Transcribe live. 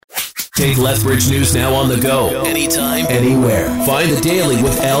Take Lethbridge News Now on the go. Anytime, anywhere. Find The Daily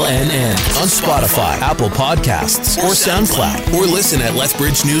with LNN on Spotify, Apple Podcasts, or SoundCloud. Or listen at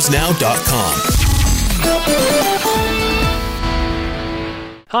lethbridgenewsnow.com.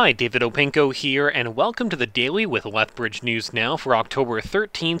 Hi, David Opinko here, and welcome to The Daily with Lethbridge News Now for October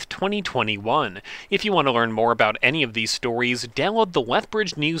 13th, 2021. If you want to learn more about any of these stories, download the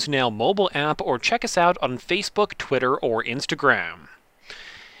Lethbridge News Now mobile app or check us out on Facebook, Twitter, or Instagram.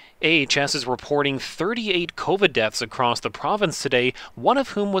 AHS is reporting 38 COVID deaths across the province today, one of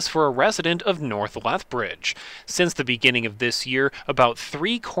whom was for a resident of North Lethbridge. Since the beginning of this year, about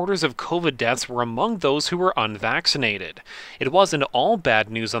 3/4 of COVID deaths were among those who were unvaccinated. It wasn't all bad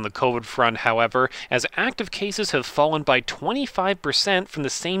news on the COVID front, however, as active cases have fallen by 25% from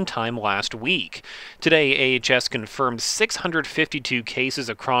the same time last week. Today, AHS confirmed 652 cases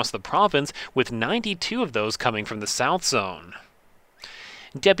across the province, with 92 of those coming from the South Zone.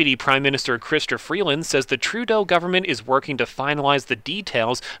 Deputy Prime Minister Chrystia Freeland says the Trudeau government is working to finalize the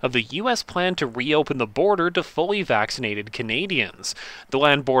details of the U.S. plan to reopen the border to fully vaccinated Canadians. The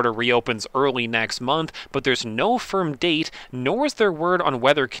land border reopens early next month, but there's no firm date, nor is there word on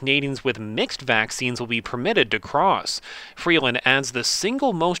whether Canadians with mixed vaccines will be permitted to cross. Freeland adds the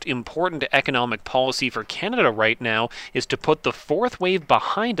single most important economic policy for Canada right now is to put the fourth wave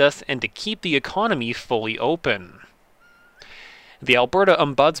behind us and to keep the economy fully open. The Alberta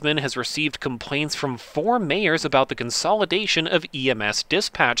Ombudsman has received complaints from 4 mayors about the consolidation of EMS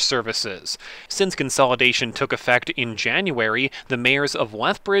dispatch services. Since consolidation took effect in January, the mayors of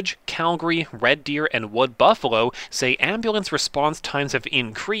Lethbridge, Calgary, Red Deer, and Wood Buffalo say ambulance response times have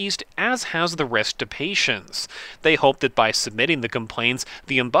increased, as has the risk to patients. They hope that by submitting the complaints,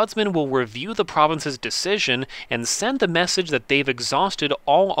 the Ombudsman will review the province's decision and send the message that they've exhausted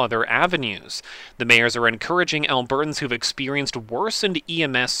all other avenues. The mayors are encouraging Albertans who've experienced worsened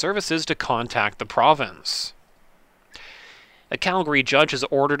EMS services to contact the province. A Calgary judge has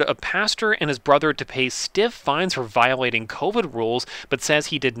ordered a pastor and his brother to pay stiff fines for violating COVID rules, but says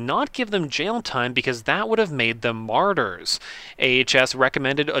he did not give them jail time because that would have made them martyrs. AHS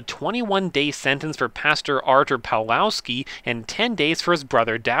recommended a 21-day sentence for Pastor Artur Pawlowski and 10 days for his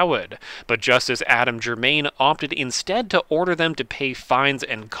brother Dawid, but Justice Adam Germain opted instead to order them to pay fines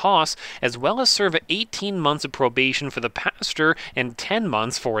and costs, as well as serve 18 months of probation for the pastor and 10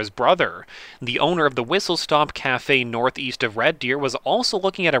 months for his brother. The owner of the Whistle Stop Cafe northeast of Red Deer was also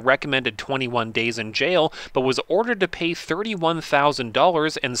looking at a recommended 21 days in jail, but was ordered to pay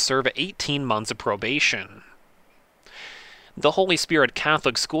 $31,000 and serve 18 months of probation. The Holy Spirit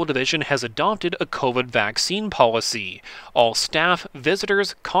Catholic School Division has adopted a COVID vaccine policy. All staff,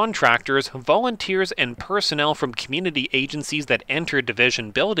 visitors, contractors, volunteers, and personnel from community agencies that enter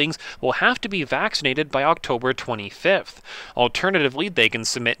division buildings will have to be vaccinated by October 25th. Alternatively, they can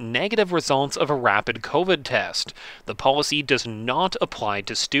submit negative results of a rapid COVID test. The policy does not apply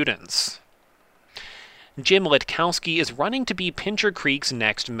to students. Jim Litkowski is running to be Pincher Creek's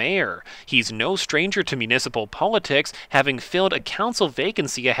next mayor. He's no stranger to municipal politics, having filled a council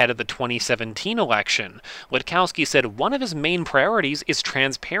vacancy ahead of the 2017 election. Litkowski said one of his main priorities is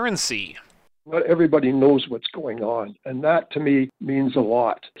transparency. Not everybody knows what's going on, and that to me means a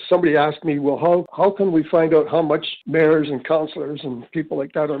lot. Somebody asked me, well, how can we find out how much mayors and councillors and people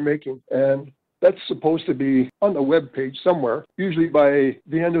like that are making? And that's supposed to be on the web page somewhere, usually by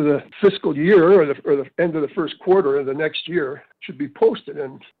the end of the fiscal year or the end of the first quarter of the next year should be posted,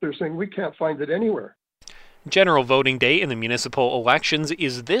 and they're saying we can't find it anywhere. General voting day in the municipal elections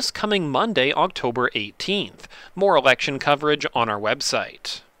is this coming Monday, October 18th. More election coverage on our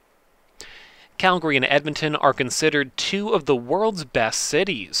website. Calgary and Edmonton are considered 2 of the world's best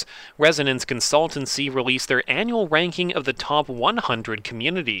cities. Resonance Consultancy released their annual ranking of the top 100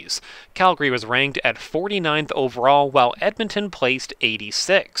 communities. Calgary was ranked at 49th overall, while Edmonton placed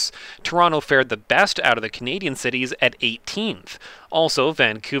 86. Toronto fared the best out of the Canadian cities at 18th. Also,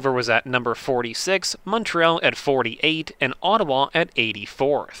 Vancouver was at number 46, Montreal at 48, and Ottawa at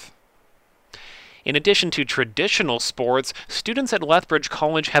 84th. In addition to traditional sports, students at Lethbridge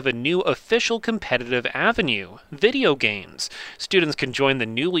College have a new official competitive avenue: video games. Students can join the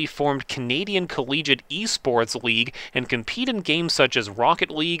newly formed Canadian Collegiate Esports League and compete in games such as Rocket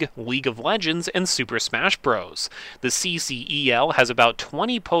League, League of Legends, and Super Smash Bros. The CCEL has about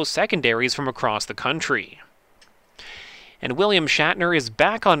 20 post-secondaries from across the country. And William Shatner is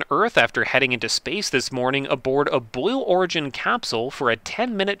back on Earth after heading into space this morning aboard a Blue Origin capsule for a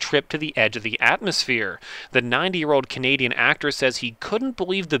 10-minute trip to the edge of the atmosphere. The 90-year-old Canadian actor says he couldn't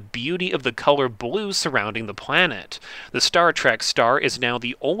believe the beauty of the color blue surrounding the planet. The Star Trek star is now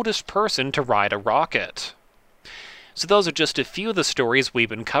the oldest person to ride a rocket. So those are just a few of the stories we've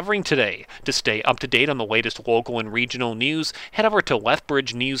been covering today. To stay up to date on the latest local and regional news, head over to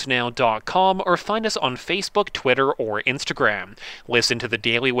lethbridgenewsnow.com or find us on Facebook, Twitter, or Instagram. Listen to the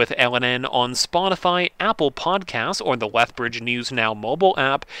Daily with LNN on Spotify, Apple Podcasts, or the Lethbridge News Now mobile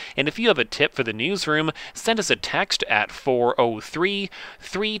app. And if you have a tip for the newsroom, send us a text at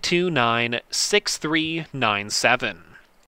 403-329-6397.